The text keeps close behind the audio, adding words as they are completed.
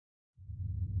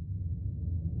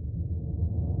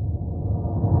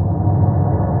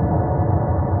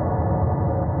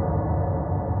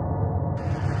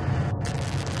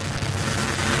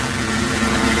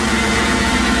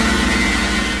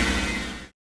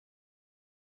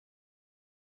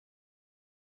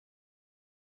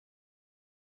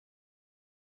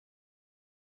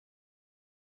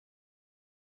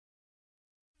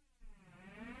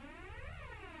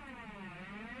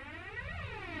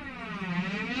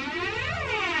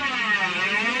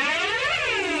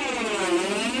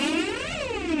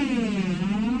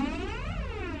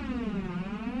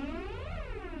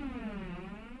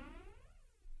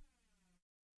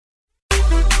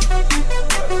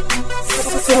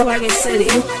SWAGGA City.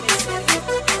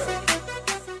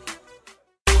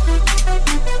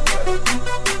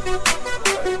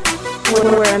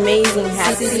 Where amazing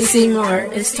happens. See more.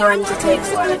 It's time to take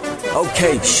flight.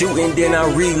 Okay, shooting, then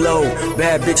I reload.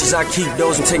 Bad bitches, I keep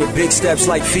those. I'm taking big steps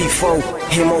like FIFO.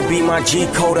 MOB, my G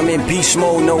code, I'm in beast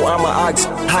mode. No, I'm a ox.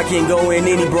 I can go in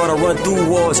any broad, I run through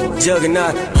walls.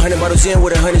 Juggernaut, 100 bottles in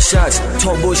with 100 shots.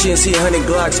 Talk bullshit and see 100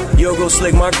 Glocks. Yo, go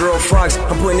slick, my girl Fox.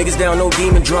 I'm putting niggas down, no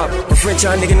demon drop. A French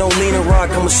eye nigga, no lean and rock.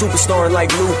 I'm a superstar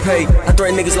like Lupe. I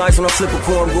threaten niggas' lives when I flip a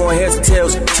coin. I'm going heads and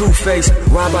tails, two-face.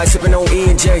 Ride by sipping on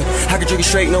E&J. I can drink it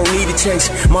straight, no need to chase.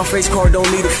 My face card don't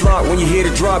need a flop. When you hear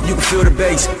the drop, you can feel the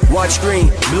bass. Watch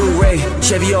screen, Blu-ray,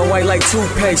 Chevy all white like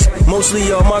toothpaste.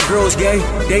 Mostly all my girls gay,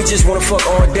 they just wanna fuck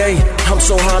all day. I'm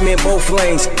so high, I'm in both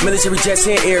lanes. Military jets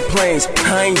and airplanes.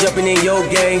 I ain't jumping in your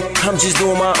game, I'm just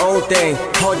doing my own thing.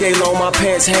 All day long my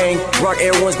pants hang. Rock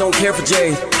Air Ones, don't care for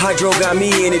Jay. Hydro got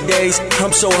me in the days.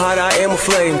 I'm so hot, I am a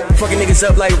flame. Fucking niggas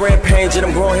up like rampage, and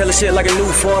I'm growing hella shit like a new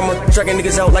farmer. Tracking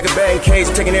niggas out like a batting cage,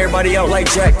 taking everybody out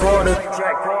like Jack Carter.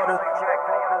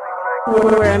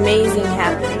 Where amazing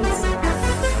happens.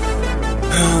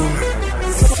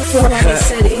 SWAGGA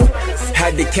City.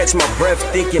 Had to catch my breath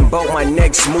thinking about my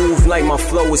next move like my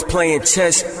flow was playing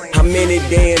chess. I'm in it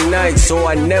day and night, so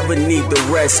I never need the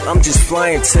rest. I'm just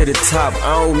flying to the top,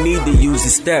 I don't need to use the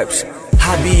steps.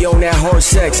 I be on that hard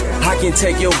sex, I can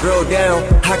take your girl down.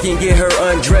 I can get her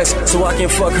undressed, so I can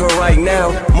fuck her right now.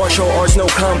 Martial arts, no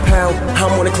compound,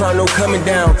 I'm on the climb, no coming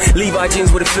down. Levi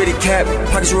jeans with a fitted cap,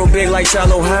 pockets real big like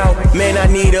Shallow How. Man, I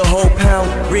need a whole pound,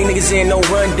 bring niggas in, no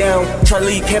rundown. Try to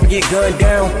leave camp and get gunned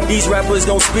down. These rappers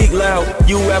don't speak loud,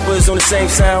 you rappers on the same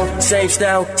sound, same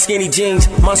style, skinny jeans.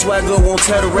 My swagger won't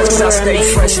tell the rest, cause I stay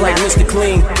fresh like Mr.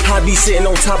 Clean. I be sitting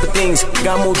on top of things,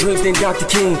 got more dreams than Dr.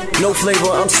 King. No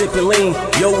flavor, I'm sipping lean.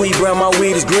 Yo, weed brown, my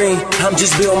weed is green. I'm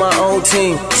just building my own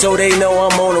team, so they know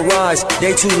I'm on the rise.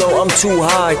 They too low, I'm too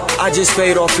high. I just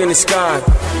fade off in the sky.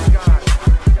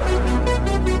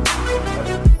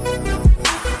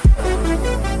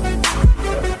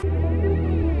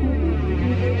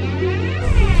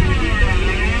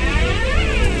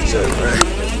 What's up, man?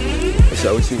 What's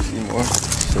up with you, Seymour?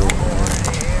 So,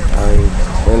 I ain't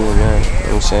feeling, man. You know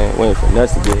what I'm saying? Waiting for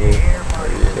nuts to get here.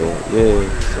 Yeah.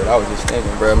 So I was just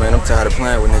thinking, bro, man, I'm tired of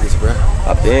playing with niggas, bro.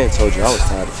 I been told you I was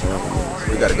tired of playing with niggas.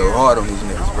 We gotta go hard on these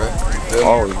niggas, bro.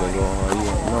 Always been going hard, you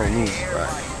know me. Right.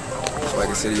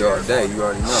 SWAGGA City all day, you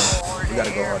already know. We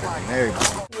gotta go harder than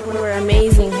everybody. Where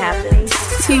amazing happens.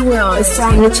 T-Will, it's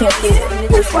time to check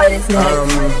it. Your flight is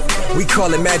next. We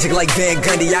call it magic like Van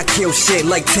Gundy. I kill shit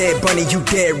like Ted Bundy. You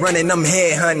dead running, I'm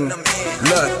head hunting.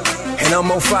 Look. And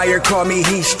I'm on fire, call me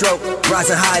heat stroke.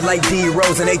 Rising high like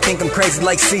D-Rose, and they think I'm crazy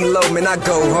like CeeLo. Man, I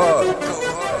go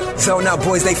hard. Zone out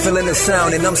boys, they feeling the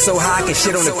sound. And I'm so high, I can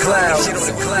shit on the cloud.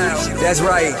 That's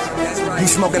right. You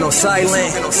smoking on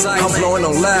silent, I'm blowing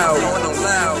on loud.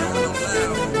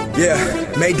 Yeah,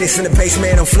 made this in the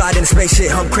basement, I'm flying in the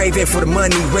spaceship. I'm craving for the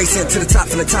money, racing to the top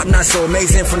from the top, not so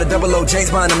amazing. From the 00 James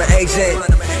Bond, I'm an agent.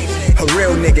 A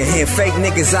real nigga here, fake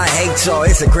niggas, I hate y'all.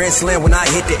 It's a grand slam when I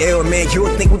hit the L, man. You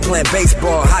would think we playing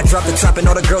baseball. I drop the top and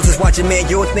all the girls is watching, man.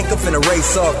 You would think I'm finna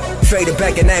race off. Faded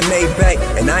back in that Maybach,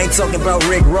 and I ain't talking about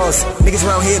Rick Ross. Niggas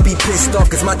around here be pissed off,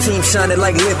 cause my team shining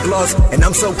like lip gloss. And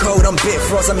I'm so cold, I'm bit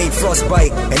frost, I mean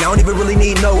frostbite. And I don't even really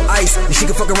need no ice. And she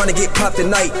can fuck around and get popped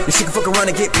tonight. And she can fuck around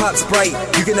and get popped Sprite.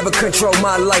 You can never control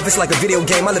my life, it's like a video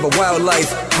game, I live a wild life.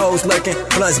 Hoes lurking,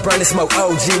 blunts burning, smoke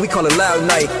OG, we call it loud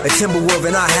night. A Timberwolf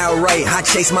and I howl right. I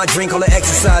chase my dream, call it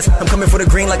exercise. I'm coming for the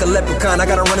green like a leprechaun. I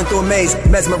got her running through a maze,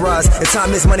 mesmerized. And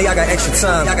time is money, I got extra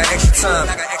time.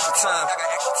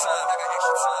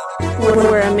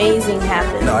 Where amazing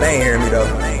happens. No, they ain't hearing me though.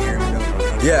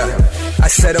 Yeah. I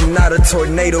said I'm not a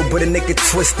tornado, but a nigga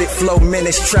twisted. Flow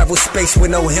minutes, travel space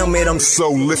with no helmet, I'm so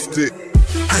lifted.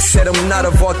 I said I'm not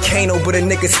a volcano, but a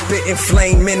nigga spitting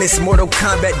flame minutes. Mortal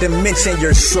Kombat dimension,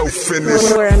 you're so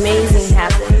finished. Where amazing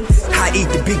happens. I eat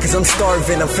the beat cause I'm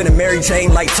starving. I'm finna Mary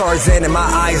Jane like Tarzan, and my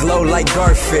eyes low like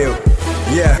Garfield.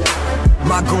 Yeah.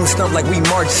 My goon stump like we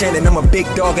marching, and I'm a big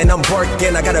dog and I'm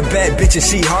barking. I got a bad bitch and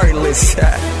she heartless.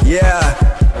 Yeah.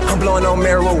 I'm blowing on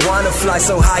marijuana, fly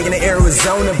so high in the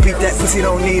Arizona. Beat that pussy,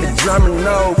 don't need a drummer,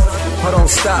 no. Hold on,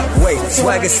 stop, wait.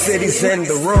 SWAGGA City's in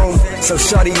the room, so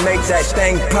shawty make that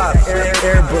thing pop.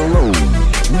 Air balloon.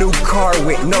 New car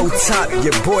with no top,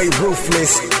 your boy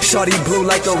ruthless. Shawty blue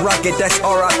like a rocket, that's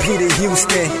R.I.P. to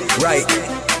Houston. Right.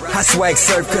 I swag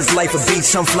surf cause life a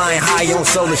beach. I'm flying high on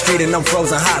Solar Street and I'm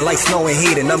frozen hot like snow and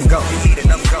heat, and I'm gone.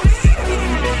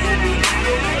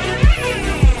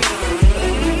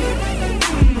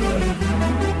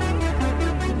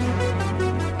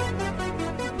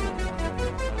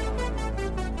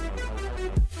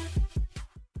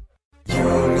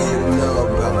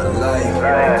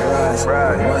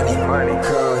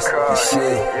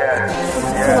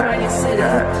 We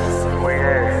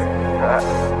here.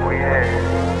 We here.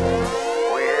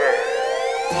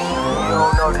 You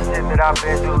don't know the shit that I've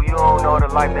been through, you don't know the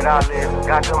life that I live.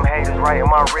 Got them haters right in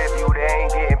my review, they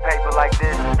ain't getting paper like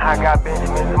this. I got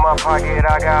Benjamins in my pocket,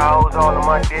 I got hoes all in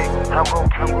my dick. I'm gon'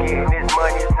 keep getting this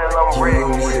money till I'm rich. You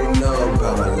don't need to know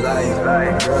about my life,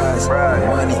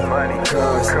 money,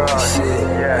 cars, shit,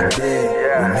 I did.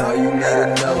 And all you need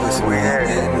to know is we in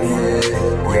here.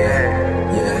 We in here.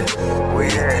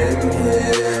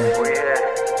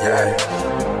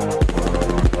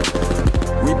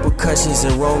 Repercussions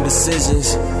and wrong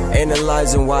decisions.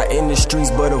 Analyzing why in the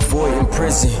streets but avoiding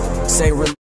prison. Say